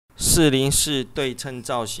404对称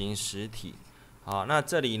造型实体。好，那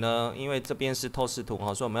这里呢，因为这边是透视图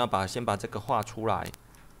所以我们要先把这个画出来。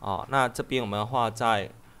那这边我们要画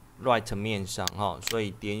在 right 面上所以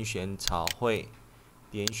点选草绘，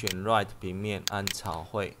点选 right 平面，按草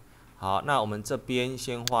绘。好，那我们这边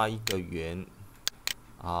先画一个圆，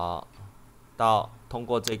通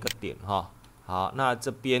过这个点好，那这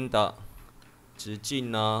边的直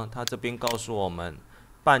径呢，它这边告诉我们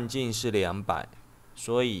半径是200，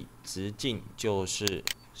所以直径就是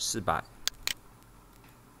400。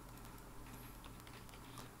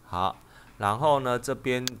好，然后呢，这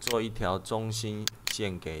边做一条中心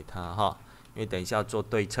线给它因为等一下做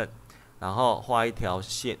对称，然后画一条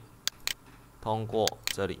线通过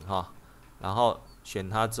这里然后选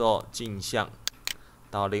它之后镜像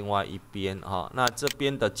到另外一边那这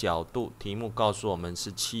边的角度，题目告诉我们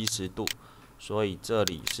是70度，所以这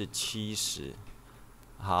里是70。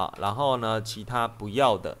好，然后呢，其他不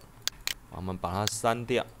要的，我们把它删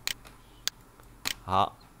掉。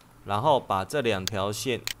好，然后把这2条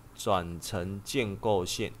线转成建构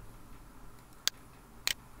线。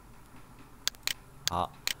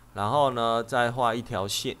好，然后呢，再画一条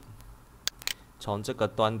线，从这个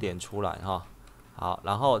端点出来好，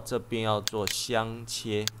然后这边要做相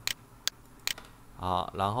切。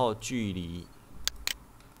好，然后距离，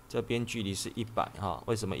这边距离是100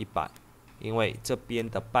为什么100？因为这边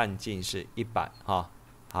的半径是100好，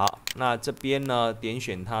那这边呢，点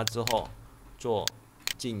选它之后做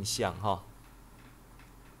镜像好，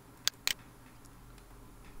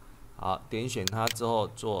点选它之后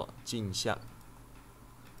做镜像。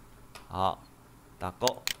好，打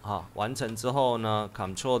勾完成之后呢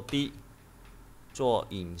 ，Ctrl D 做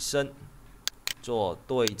引申，做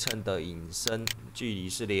对称的引申，距离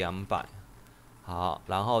是200。好，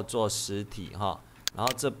然后做实体然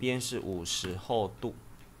后这边是50厚度。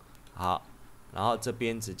好，然后这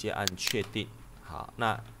边直接按确定。好，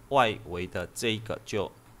那外围的这个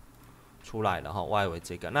就出来了外围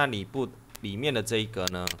这个，那里面的这一个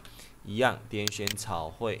呢，一样点选草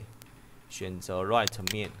绘，选择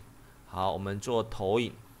right 面。好，我们做投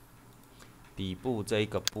影，底部这一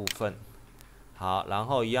个部分。好，然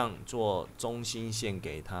后一样做中心线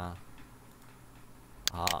给它。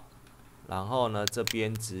好，然后呢，这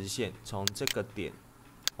边直线从这个点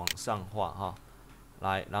往上画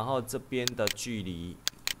来，然后这边的距离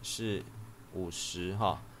是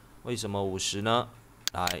50为什么50呢？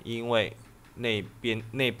来，因为内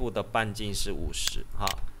部的半径是50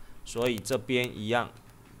所以这边一样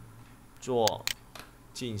做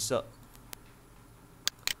近摄。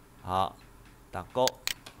好，打勾。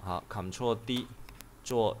好 ，Ctrl D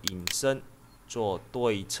做引申，做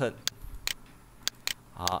对称。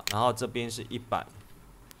好，然后这边是100，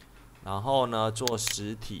然后呢做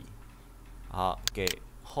实体。好，给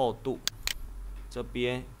厚度，这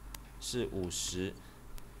边是50。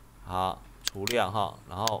好，除掉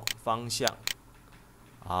然后方向，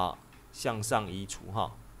好，向上移除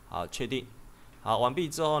好，确定。好，完毕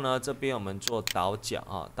之后呢，这边我们做导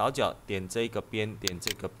角导角点这个边，点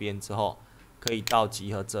这个边之后，可以到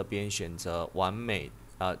集合这边选择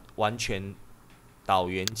完全导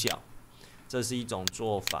圆角，这是一种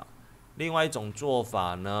做法。另外一种做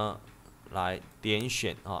法呢，来点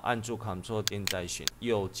选按住 Ctrl 键再选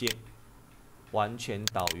右键，完全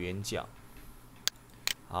导圆角。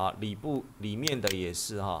好，里面的也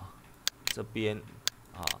是这边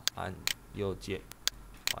按右键。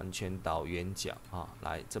完全导圆角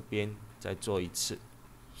来这边再做一次。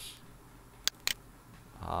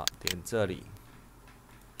好，点这里。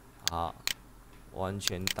好，完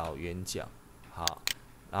全导圆角。好，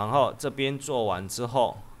然后这边做完之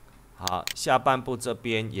后，好，下半部这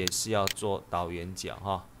边也是要做导圆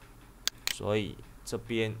角所以这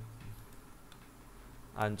边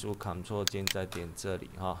按住 Ctrl 键再点这里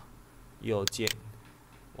右键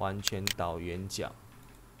完全导圆角，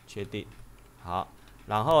确定。好。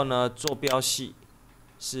然后呢，坐标系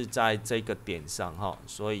是在这个点上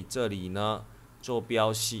所以这里呢，坐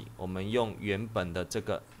标系我们用原本的这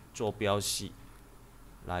个坐标系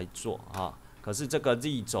来做可是这个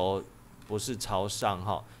Z 轴不是朝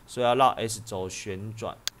上所以要绕 S 轴旋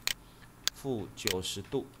转-90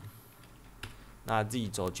度，那 Z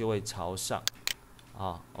轴就会朝上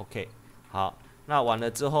OK， 好，那完了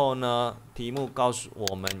之后呢，题目告诉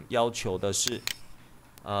我们要求的是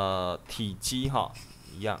体积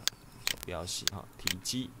一样，坐标系体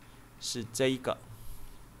积是这一个。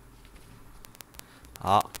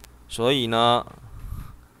好，所以呢，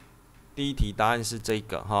第一题答案是这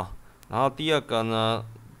个然后第二个呢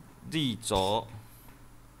 ，Z 轴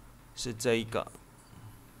是这一个。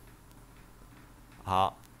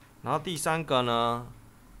好，然后第三个呢，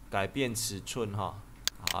改变尺寸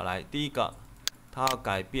好，来第一个，它要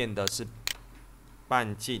改变的是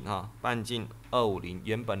半径半径250，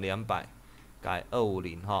原本200改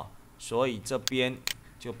250所以这边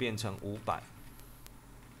就变成500。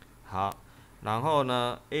好，然后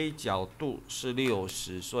呢 ，A 角度是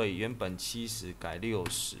60，所以原本70改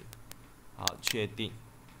60。好，确定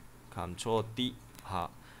 ，Ctrl D。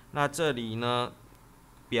好，那这里呢，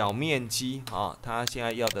表面积它现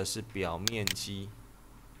在要的是表面积，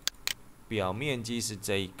表面积是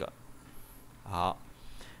这一个。好，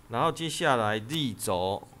然后接下来 Z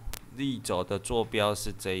轴的坐标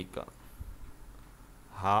是这一个。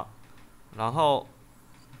好，然后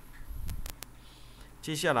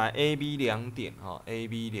接下来 AB 2点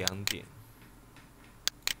AB 2点。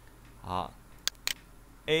好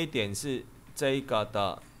 ，A 点是这一个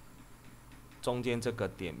的中间这个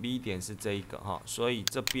点 ，B 点是这一个所以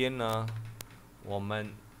这边呢，我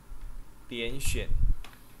们点选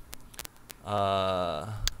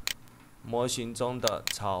模型中的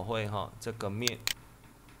草绘这个面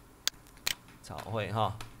草绘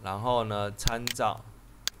然后呢参照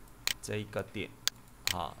这一个点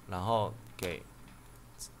然后给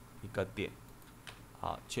一个点，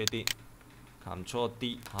好，确定 ，Ctrl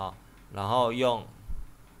D 然后用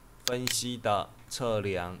分析的测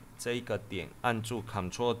量这一个点，按住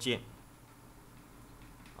Ctrl 键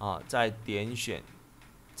再点选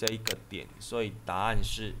这一个点，所以答案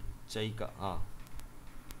是这一个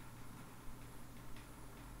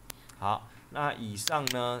好，那以上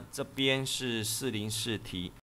呢，这边是404题。